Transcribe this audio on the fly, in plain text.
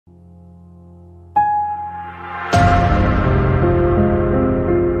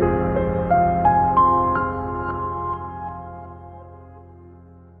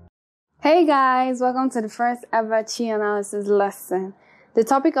Hey guys, welcome to the first ever Chi analysis lesson. The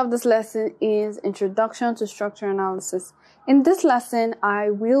topic of this lesson is Introduction to Structure Analysis. In this lesson, I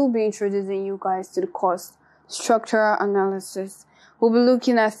will be introducing you guys to the course Structural Analysis. We'll be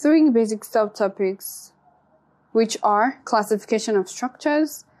looking at three basic subtopics, which are classification of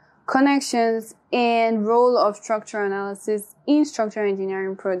structures, connections, and role of structural analysis in structural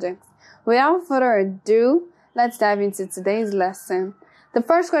engineering projects. Without further ado, let's dive into today's lesson. The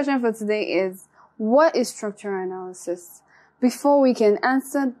first question for today is, what is structural analysis? Before we can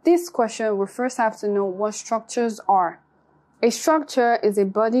answer this question, we first have to know what structures are. A structure is a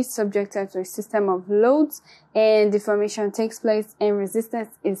body subjected to a system of loads, and deformation takes place and resistance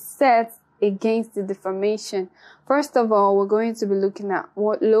is set against the deformation. First of all, we're going to be looking at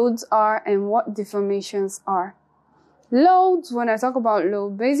what loads are and what deformations are. Loads, when I talk about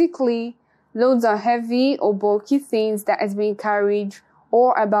load, basically loads are heavy or bulky things that is being carried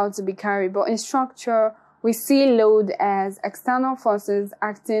or about to be carried. But in structure, we see load as external forces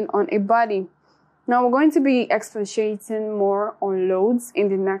acting on a body. Now, we're going to be expatiating more on loads in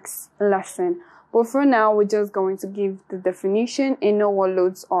the next lesson. But for now, we're just going to give the definition and know what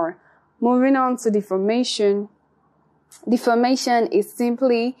loads are. Moving on to deformation. Deformation is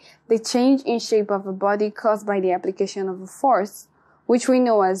simply the change in shape of a body caused by the application of a force, which we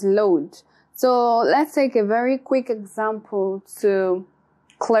know as load. So let's take a very quick example to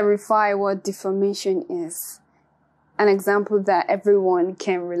clarify what deformation is. An example that everyone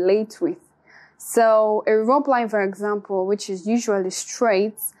can relate with. So a rope line, for example, which is usually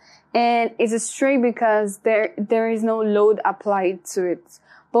straight, and it's straight because there is no load applied to it.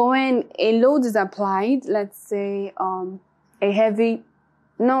 But when a load is applied, let's say a heavy,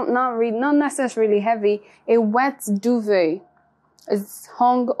 not necessarily heavy, a wet duvet is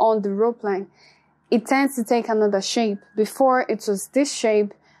hung on the rope line, it tends to take another shape. Before it was this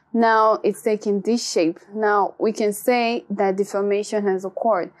shape, now it's taking this shape. Now we can say that deformation has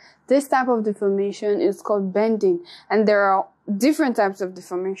occurred. This type of deformation is called bending, and there are different types of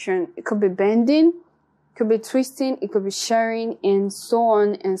deformation. It could be bending, it could be twisting, it could be shearing, and so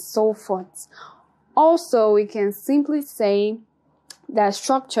on and so forth. Also, we can simply say that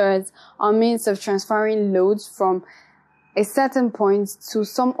structures are means of transferring loads from a certain point to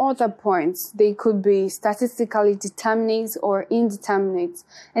some other points. They could be statistically determinate or indeterminate.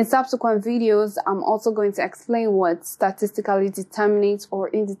 In subsequent videos, I'm also going to explain what statistically determinate or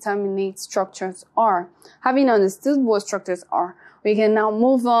indeterminate structures are. Having understood what structures are, we can now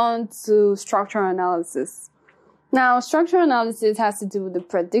move on to structural analysis. Now, structural analysis has to do with the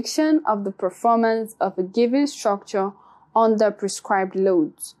prediction of the performance of a given structure under prescribed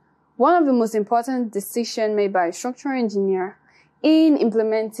loads. One of the most important decisions made by a structural engineer in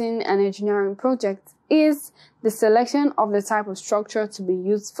implementing an engineering project is the selection of the type of structure to be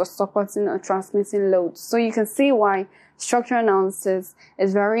used for supporting or transmitting loads. So you can see why structural analysis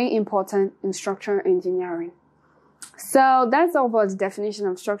is very important in structural engineering. So that's all about the definition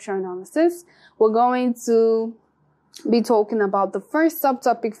of structural analysis. We're going to be talking about the first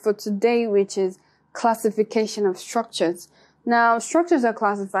subtopic for today, which is classification of structures. Now, structures are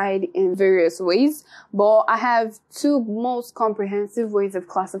classified in various ways, but I have two most comprehensive ways of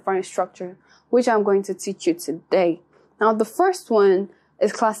classifying structure, which I'm going to teach you today. Now, the first one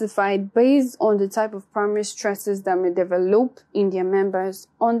is classified based on the type of primary stresses that may develop in their members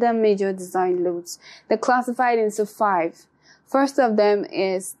under major design loads. They're classified into 5. First of them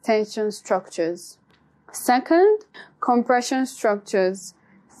is tension structures. Second, compression structures.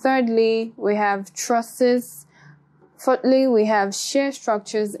 Thirdly, we have trusses. Fourthly, we have shear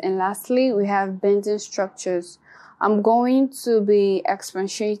structures, and lastly, we have bending structures. I'm going to be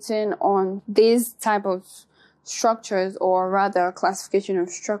expatiating on these type of structures, or rather classification of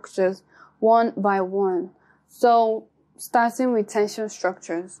structures, one by one. So, starting with tension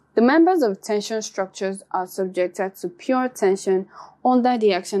structures. The members of tension structures are subjected to pure tension under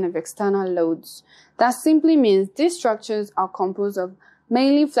the action of external loads. That simply means these structures are composed of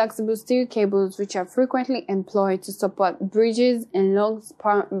mainly flexible steel cables, which are frequently employed to support bridges and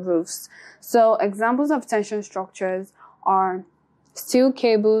long-span roofs. So examples of tension structures are steel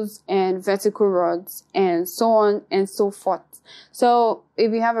cables and vertical rods, and so on and so forth. So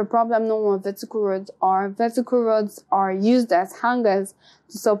if you have a problem knowing what vertical rods are used as hangers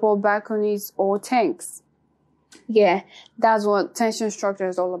to support balconies or tanks. Yeah, that's what tension structure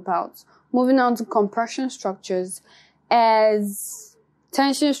is all about. Moving on to compression structures. As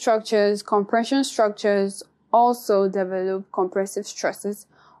tension structures, compression structures also develop compressive stresses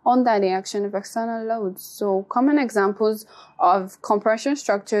under the action of external loads. So common examples of compression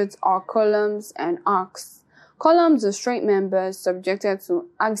structures are columns and arcs. Columns are straight members subjected to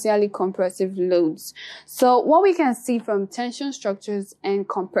axially compressive loads. So what we can see from tension structures and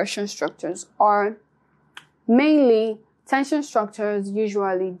compression structures are mainly tension structures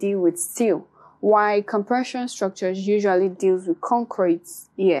usually deal with steel, while compression structures usually deals with concrete.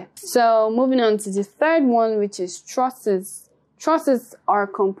 So moving on to the third one, which is trusses. Trusses are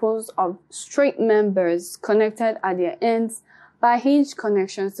composed of straight members connected at their ends by hinged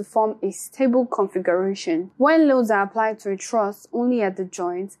connections to form a stable configuration. When loads are applied to a truss only at the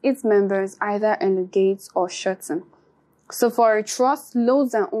joints, its members either elongate or shorten. So for a truss,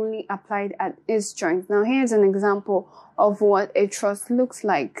 loads are only applied at its joints. Now here's an example of what a truss looks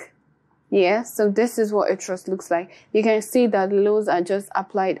like. So this is what a truss looks like. You can see that loads are just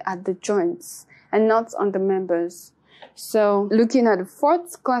applied at the joints and not on the members. So looking at the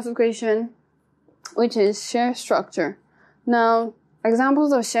fourth classification, which is shear structure. Now,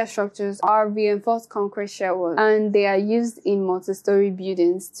 examples of shear structures are reinforced concrete shear walls, and they are used in multi-story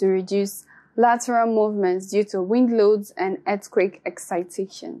buildings to reduce lateral movements due to wind loads and earthquake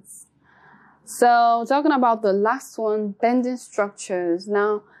excitations. So talking about the last one, bending structures.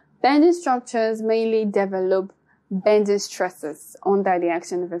 Now, bending structures mainly develop bending stresses under the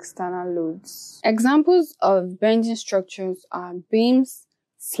action of external loads. Examples of bending structures are beams,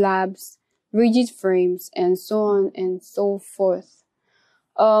 slabs, rigid frames, and so on and so forth.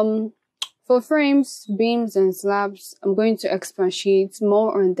 For frames, beams, and slabs, I'm going to expatiate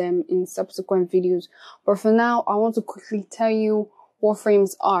more on them in subsequent videos. But for now, I want to quickly tell you what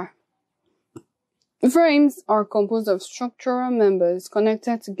frames are. Frames are composed of structural members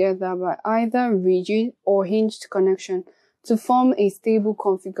connected together by either rigid or hinged connection to form a stable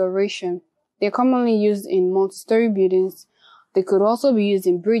configuration. They're commonly used in multi-story buildings. They could also be used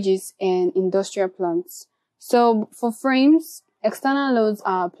in bridges and industrial plants. So for frames, external loads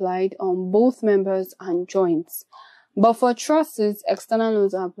are applied on both members and joints. But for trusses, external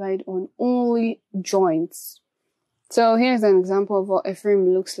loads are applied on only joints. So here's an example of what a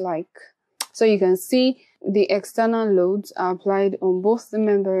frame looks like. So you can see the external loads are applied on both the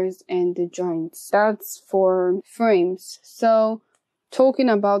members and the joints. That's for frames. So talking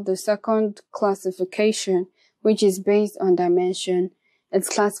about the second classification, which is based on dimension, it's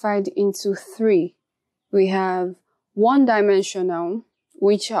classified into three. We have one-dimensional,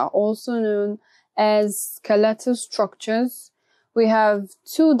 which are also known as skeletal structures. We have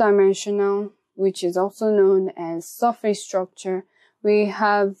two-dimensional, which is also known as surface structure. We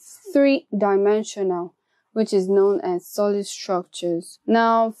have three-dimensional, which is known as solid structures.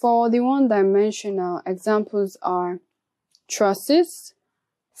 Now, for the one-dimensional, examples are trusses,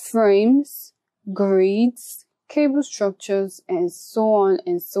 frames, grids, cable structures, and so on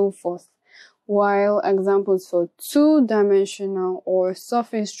and so forth. While examples for two-dimensional or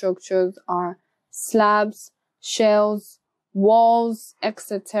surface structures are slabs, shells, walls,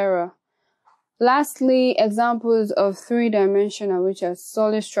 etc. Lastly, examples of three-dimensional, which are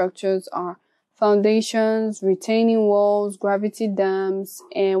solid structures, are foundations, retaining walls, gravity dams,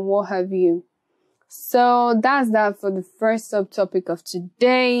 and what have you. So that's that for the first subtopic of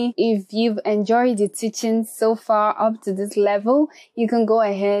today. If you've enjoyed the teaching so far up to this level, you can go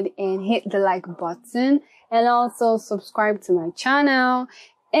ahead and hit the like button and also subscribe to my channel.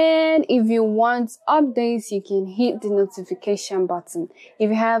 And if you want updates, you can hit the notification button.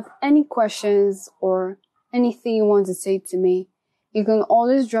 If you have any questions or anything you want to say to me, you can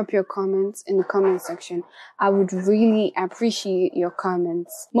always drop your comments in the comment section. I would really appreciate your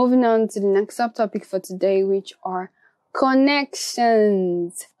comments. Moving on to the next subtopic for today, which are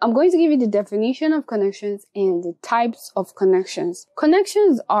connections. I'm going to give you the definition of connections and the types of connections.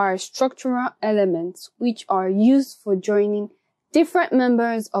 Connections are structural elements which are used for joining different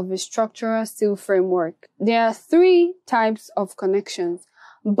members of a structural steel framework. There are three types of connections,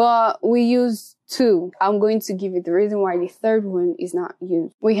 but we use two. I'm going to give you the reason why the third one is not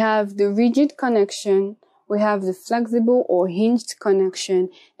used. We have the rigid connection, we have the flexible or hinged connection,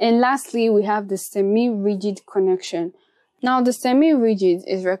 and lastly, we have the semi-rigid connection. Now, the semi-rigid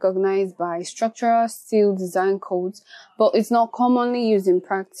is recognized by structural steel design codes, but it's not commonly used in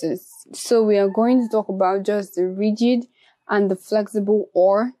practice. So we are going to talk about just the rigid and the flexible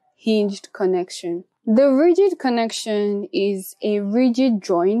or hinged connection. The rigid connection is a rigid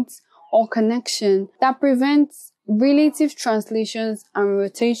joint or connection that prevents relative translations and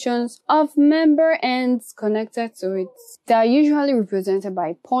rotations of member ends connected to it. They are usually represented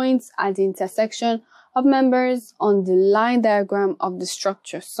by points at the intersection of members on the line diagram of the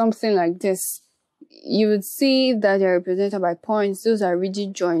structure, something like this. You would see that they are represented by points. Those are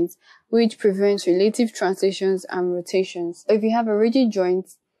rigid joints which prevent relative translations and rotations. If you have a rigid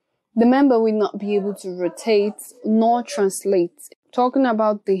joint The member will not be able to rotate nor translate. Talking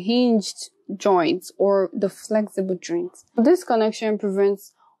about the hinged joints or the flexible joints. This connection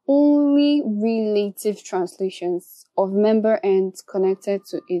prevents only relative translations of member ends connected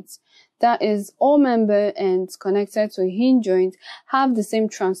to it. That is, all member ends connected to a hinge joint have the same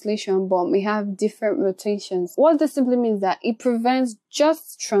translation but may have different rotations. What this simply means that it prevents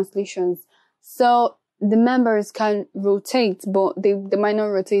just translations. So the members can rotate, but they might not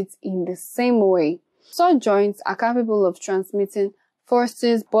rotate in the same way. Such joints are capable of transmitting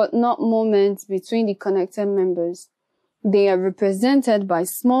forces but not moments between the connected members. They are represented by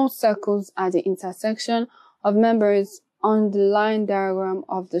small circles at the intersection of members on the line diagram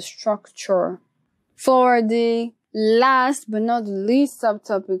of the structure. For the last but not the least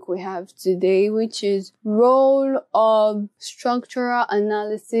subtopic we have today, which is role of structural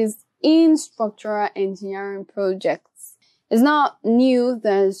analysis in structural engineering projects. It's not new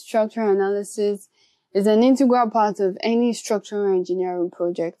that structural analysis is an integral part of any structural engineering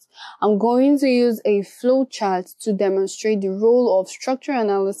project. I'm going to use a flowchart to demonstrate the role of structural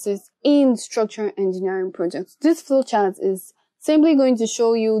analysis in structural engineering projects. This flowchart is simply going to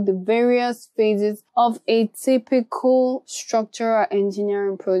show you the various phases of a typical structural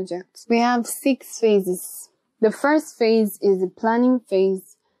engineering project. We have 6 phases. The first phase is the planning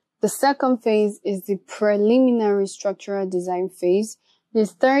phase. The second phase is the preliminary structural design phase. The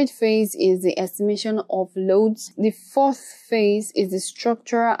third phase is the estimation of loads. The fourth phase is the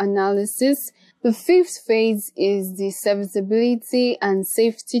structural analysis. The fifth phase is the serviceability and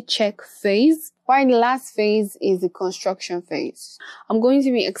safety check phase, while the last phase is the construction phase. I'm going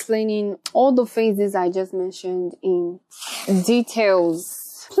to be explaining all the phases I just mentioned in details.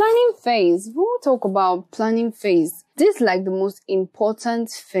 Planning phase. We will talk about planning phase. This is like the most important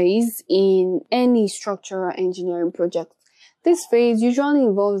phase in any structural engineering project. This phase usually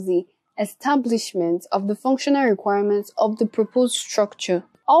involves the establishment of the functional requirements of the proposed structure.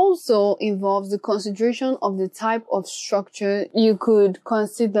 Also involves the consideration of the type of structure. You could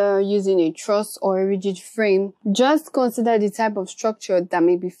consider using a truss or a rigid frame. Just consider the type of structure that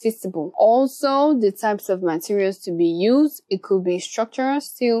may be feasible. Also, the types of materials to be used. It could be structural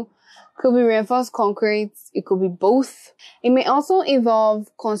steel, could be reinforced concrete, it could be both. It may also involve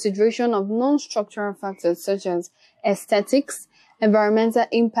consideration of non-structural factors such as aesthetics, environmental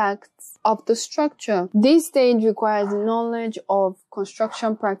impacts of the structure. This stage requires knowledge of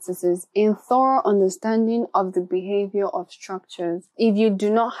construction practices and thorough understanding of the behavior of structures. If you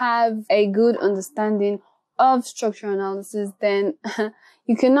do not have a good understanding of structural analysis, then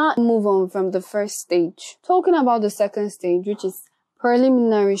you cannot move on from the first stage. Talking about the second stage, which is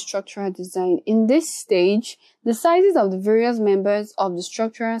preliminary structural design. In this stage, the sizes of the various members of the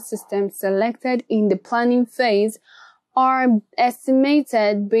structural system selected in the planning phase are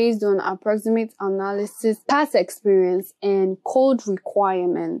estimated based on approximate analysis, past experience, and code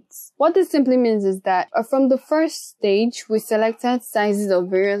requirements. What this simply means is that from the first stage, we selected sizes of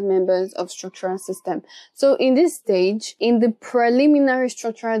various members of structural system. So in this stage, in the preliminary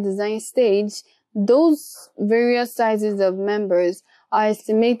structural design stage, those various sizes of members are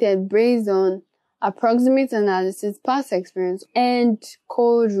estimated based on approximate analysis, past experience, and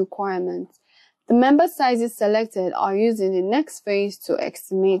code requirements. The member sizes selected are used in the next phase to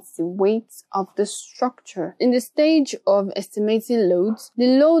estimate the weight of the structure. In the stage of estimating loads, the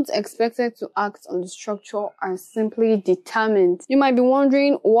loads expected to act on the structure are simply determined. You might be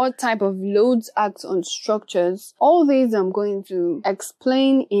wondering what type of loads act on structures. All these I'm going to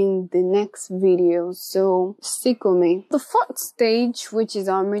explain in the next video, so stick with me. The fourth stage, which is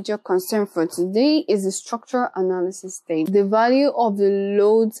our major concern for today, is the structural analysis stage. The value of the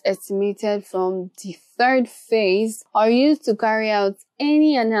loads estimated from the third phase are used to carry out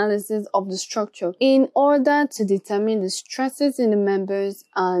any analysis of the structure in order to determine the stresses in the members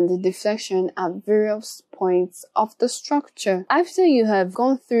and the deflection at various points of the structure. After you have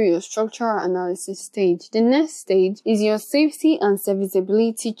gone through your structural analysis stage, the next stage is your safety and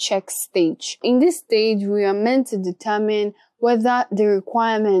serviceability check stage. In this stage, we are meant to determine whether the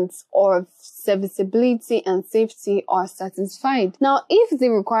requirements of serviceability and safety are satisfied. Now, if the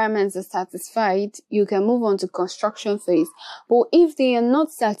requirements are satisfied, you can move on to construction phase. But if they are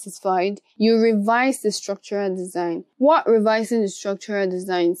not satisfied, you revise the structural design. What revising the structural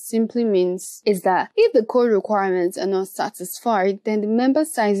design simply means is that if the code requirements are not satisfied, then the member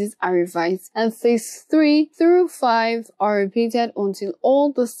sizes are revised, and phase 3 through 5 are repeated until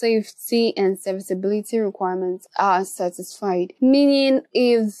all the safety and serviceability requirements are satisfied. Meaning,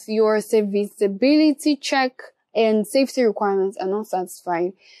 if your serviceability check and safety requirements are not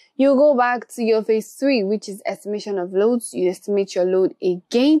satisfied, you go back to your phase 3, which is estimation of loads. You estimate your load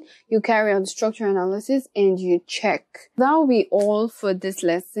again, you carry out structure analysis, and you check. That will be all for this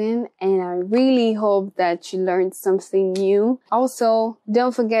lesson, and I really hope that you learned something new. Also,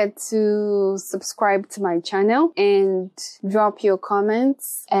 don't forget to subscribe to my channel and drop your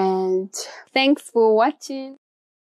comments, and thanks for watching.